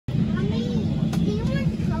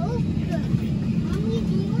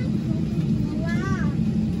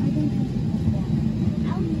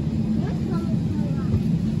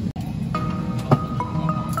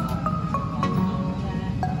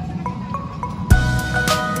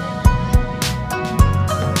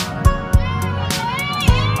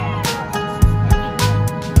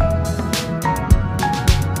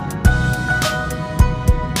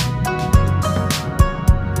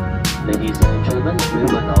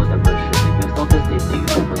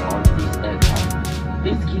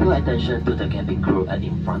attention to the cabin crew and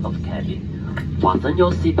in front of cabin. Fasten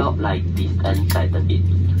your seatbelt like this and tighten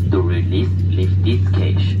it. To release, lift this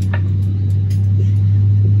cage.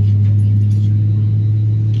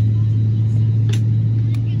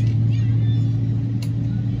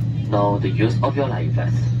 Now the use of your life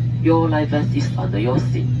vest. Your life vest is under your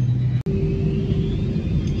seat.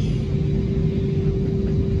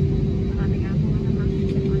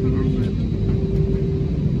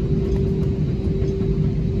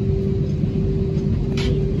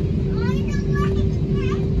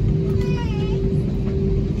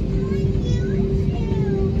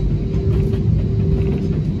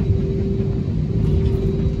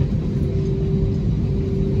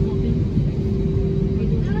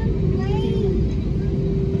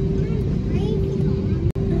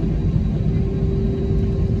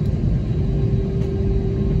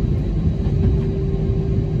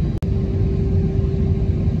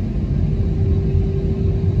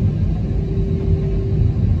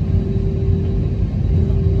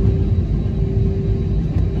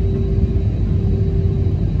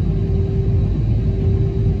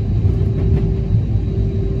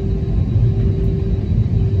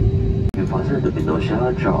 The window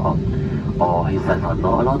shall draw up. All headsets are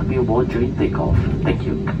not allowed to be worn during takeoff. Thank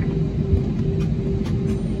you.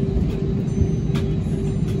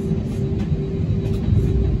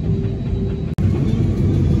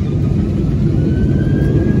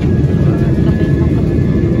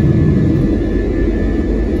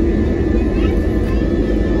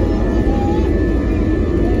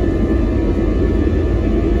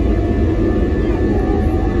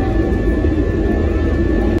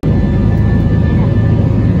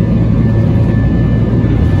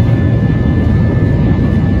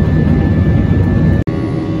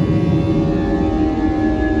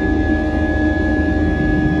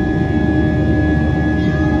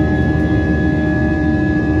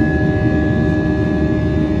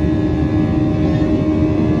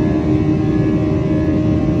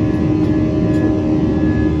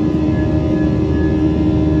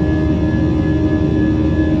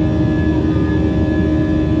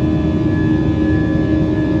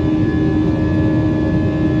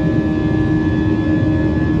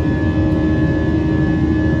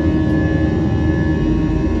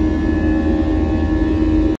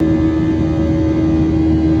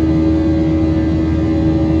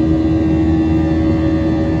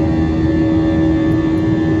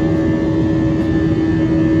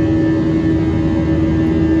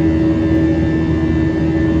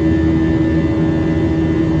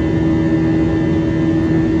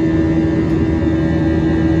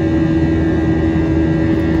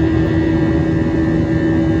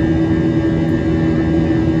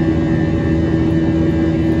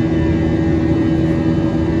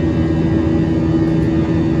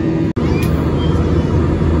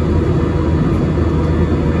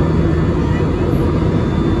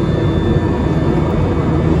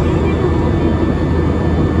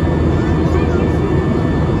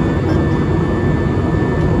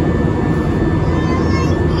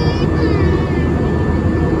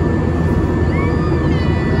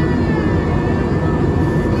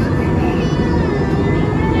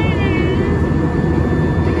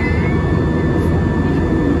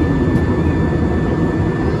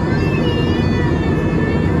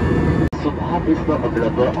 Is not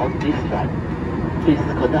available on this flight. Please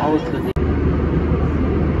contact our screening.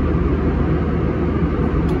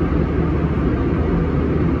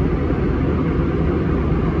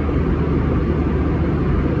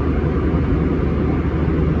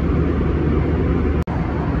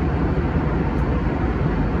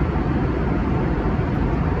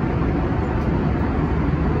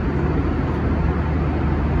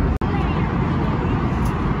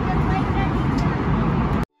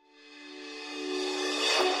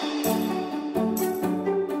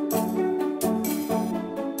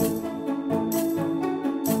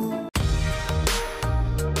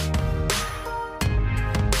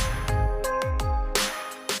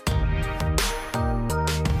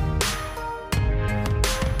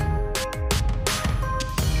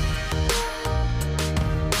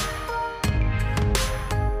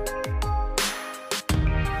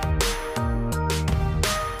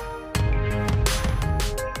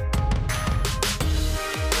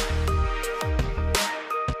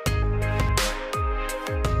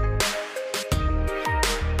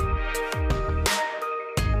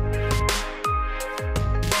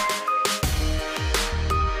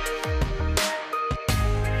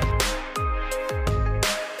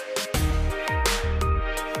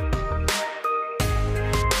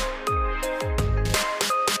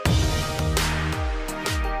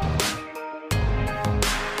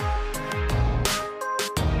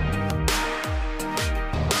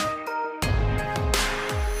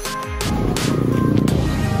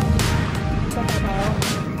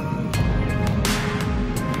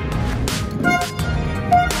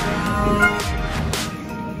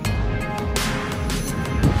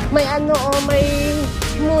 ano, oh, may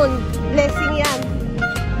moon. Blessing yan.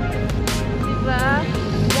 Diba?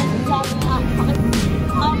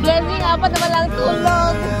 Blessing, apat na walang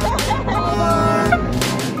tulog.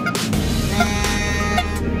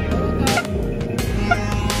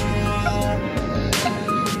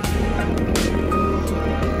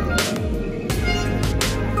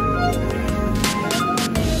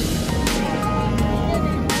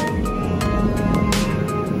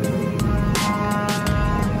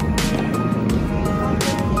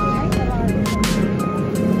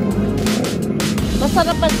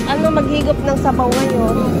 Masarap ano, maghigop ng sabaw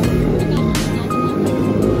ngayon.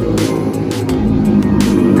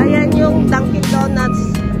 Ayan yung Dunkin Donuts.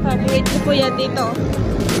 Favorite ko po yan dito.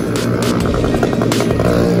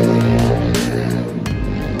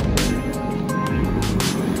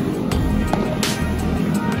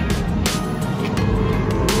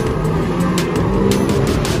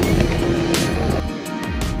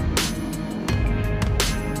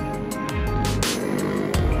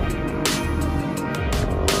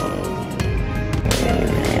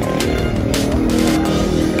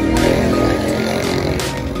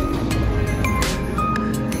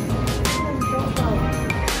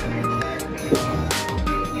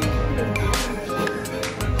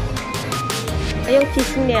 Yung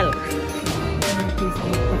cheese milk.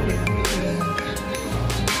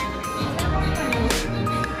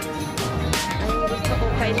 Ay, gusto ko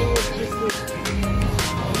kainin yung cheese milk.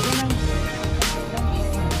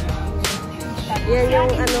 Yan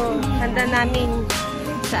yung ano, handa namin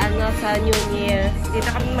sa ano, sa New Year.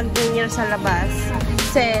 Dito kami mag-New Year sa labas.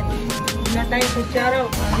 Set. Wala tayong kutsara.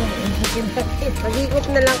 Mag-ikot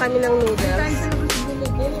na lang kami ng noodles.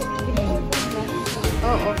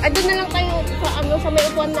 Oo. Ay, doon na lang kayo sa, ano, sa may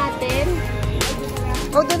upuan natin.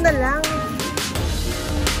 O, doon na lang.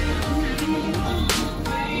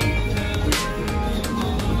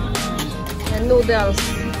 Yan, noodles.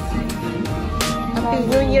 Happy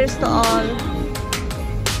New Year's to all.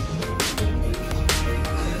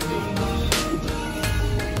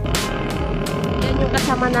 Yan yung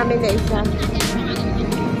kasama namin na isa.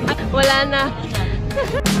 Wala na.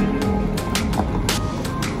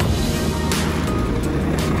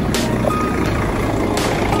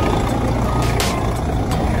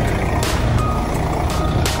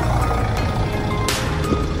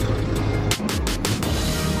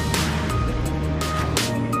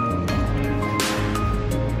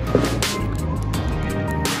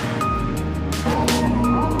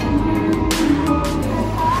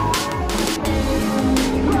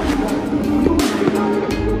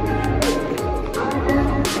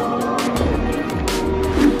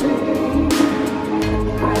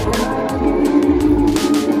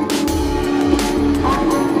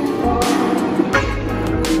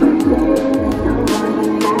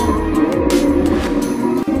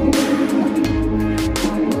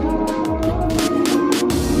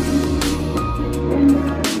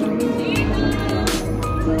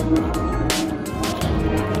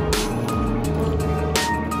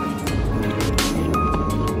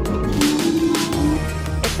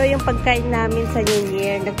 Ito yung pagkain namin sa New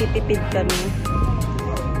Year. Nagtitipid kami.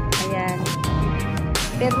 Ayan.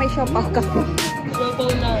 Pero may siopaw kami. Siopaw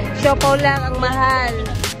lang. Siopaw lang ang mahal.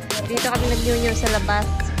 Dito kami nag-New Year sa labas.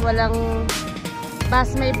 Walang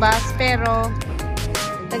bus, may bus. Pero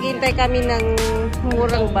naghihintay kami ng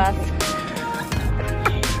murang bus.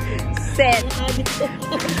 Set.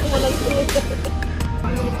 Walang tulog.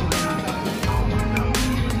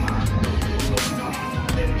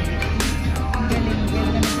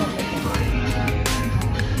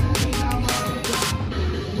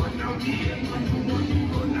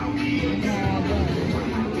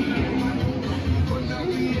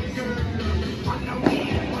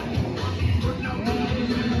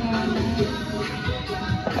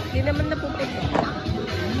 Hindi naman napupunta.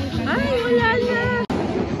 Ay, wala na.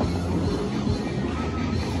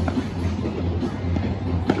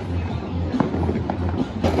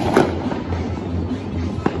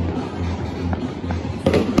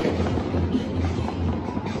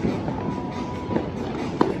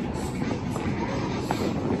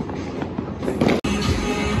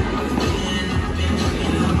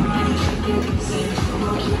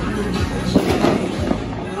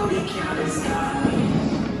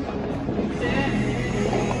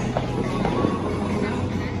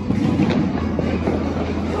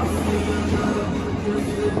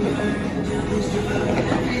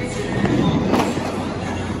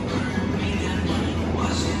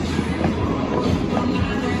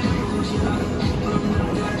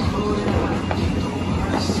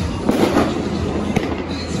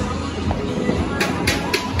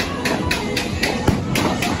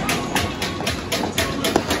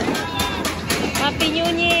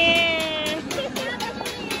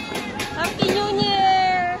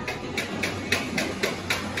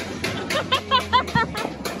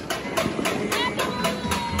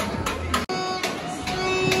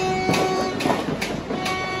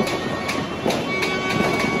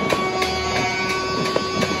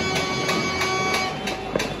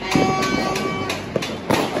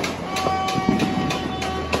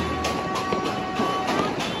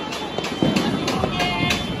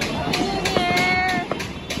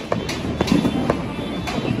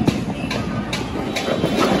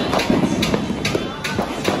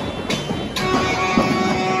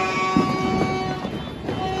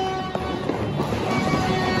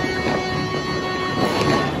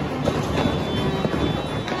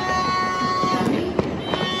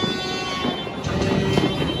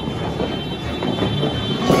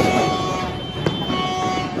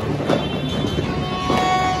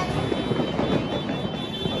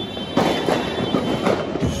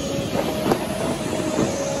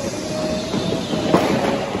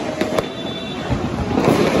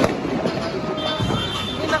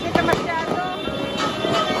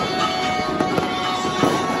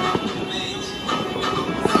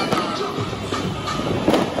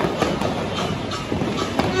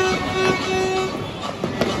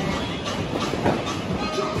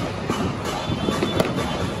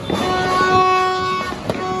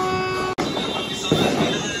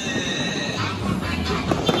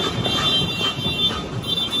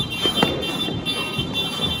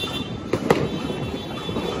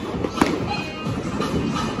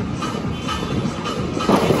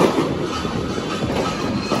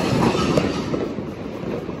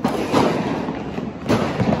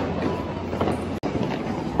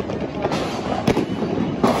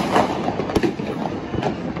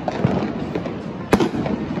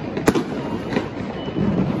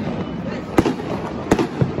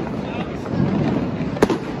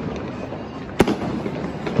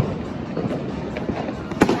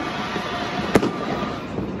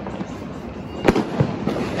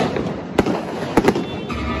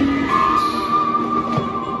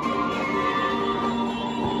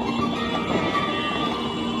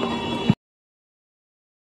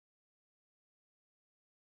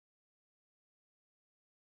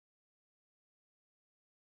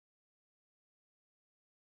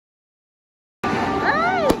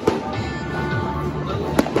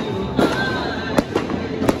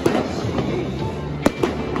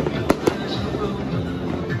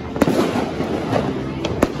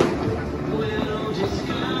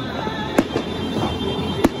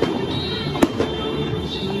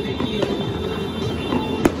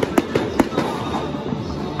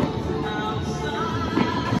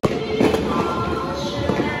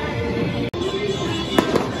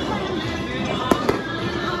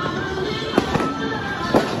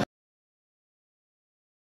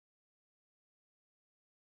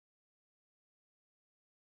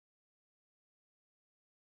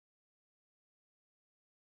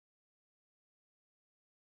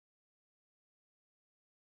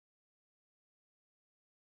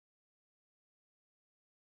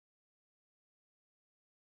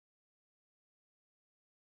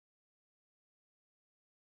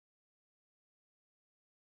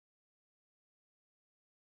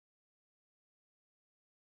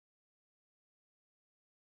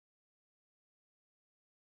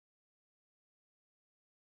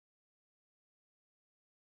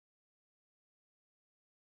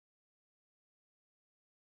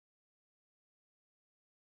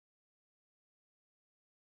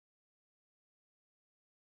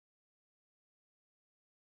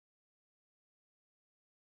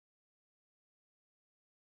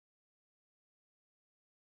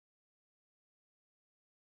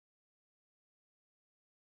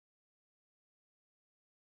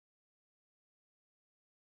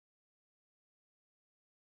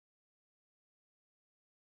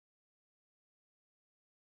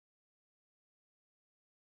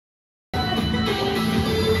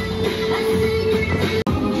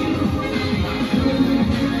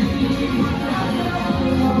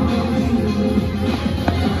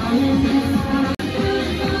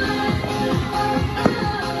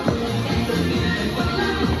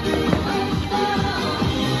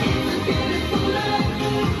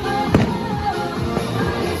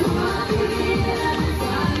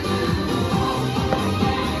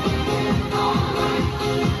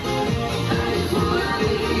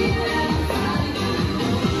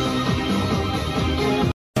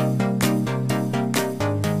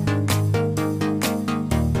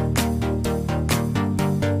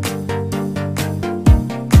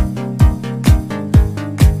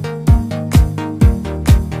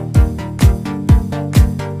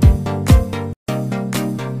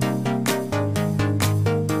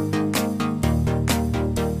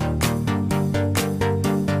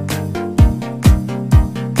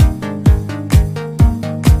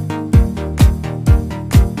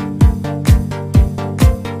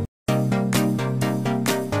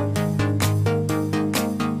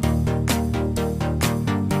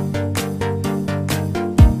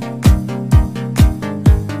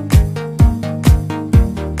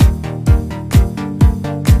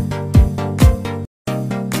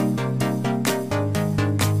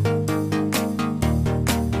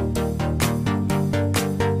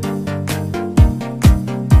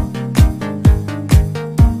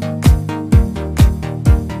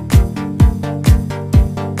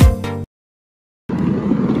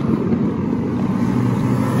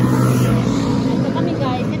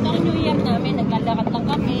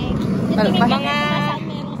 Mga...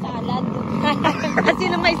 merong salad.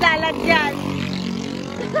 Sino may salad dyan?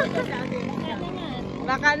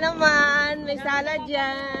 Baka naman, may salad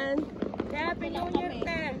dyan. Happy New Year,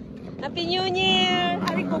 te. Happy New Year!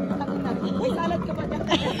 Ari ko, may salad ka ba dyan?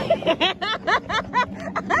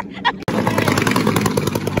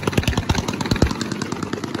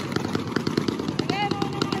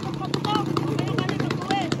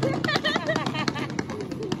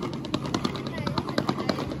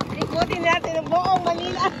 Ikutin natin ang buong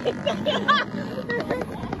Manila.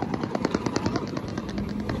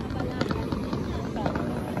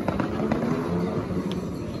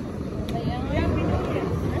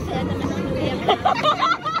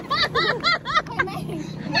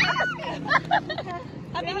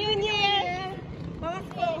 Happy New Year! Bawas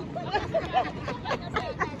ko.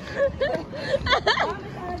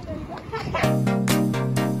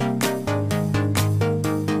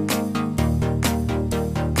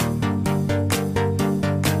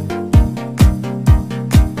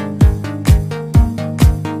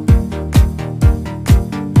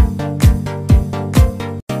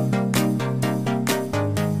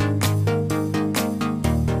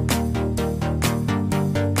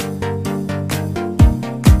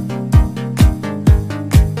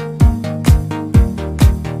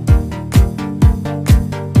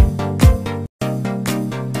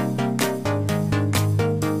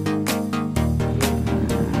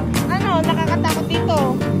 Nakakatakot dito.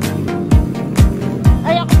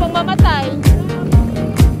 Ay, ako pang mamatay.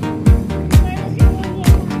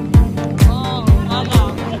 Oo, ala.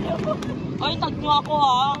 Ay, tag nyo ako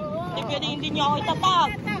ha. Hindi pwede hindi nyo ako itatag.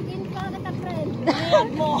 Tagin ka kita, friend. Ayan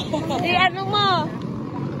mo. Di ano mo?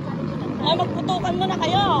 Ay, magputukan mo na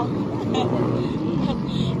kayo.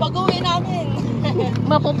 Pag-uwi namin.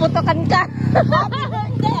 Mapuputokan ka. Happy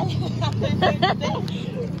birthday! Happy birthday!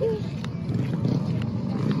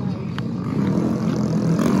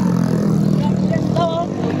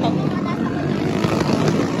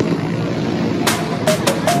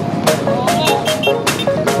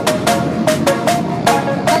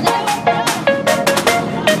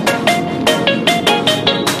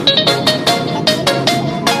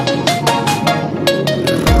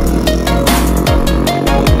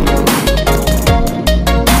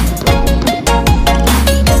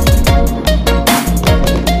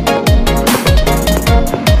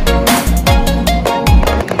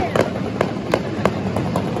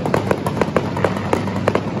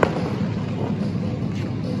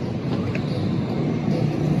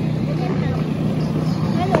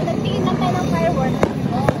 Ano, nagtingin lang tayo ng fireworks.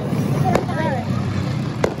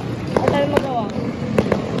 Ano tayo magawa?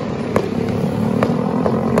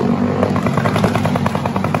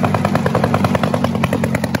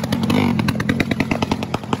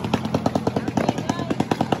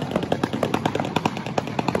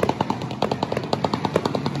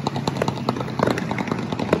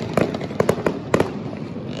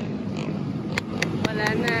 Wala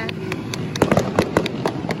na.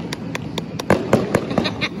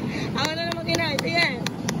 Ako na naman kinain. Sige.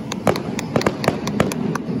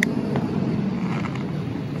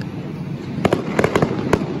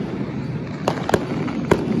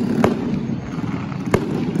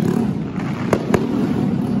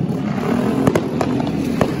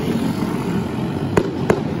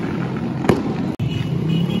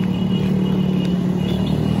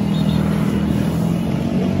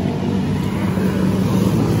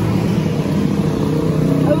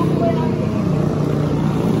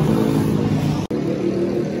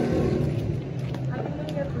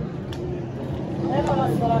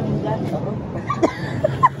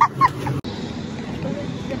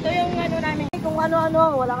 Ito yung ano namin. Kung ano-ano,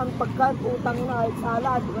 wala kang pagkag-utang na,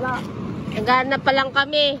 salad, wala. Naghahanap pa lang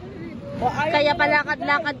kami. O, ayaw Kaya mo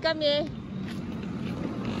palakad-lakad kami.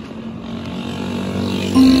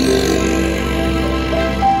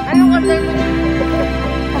 Anong order mo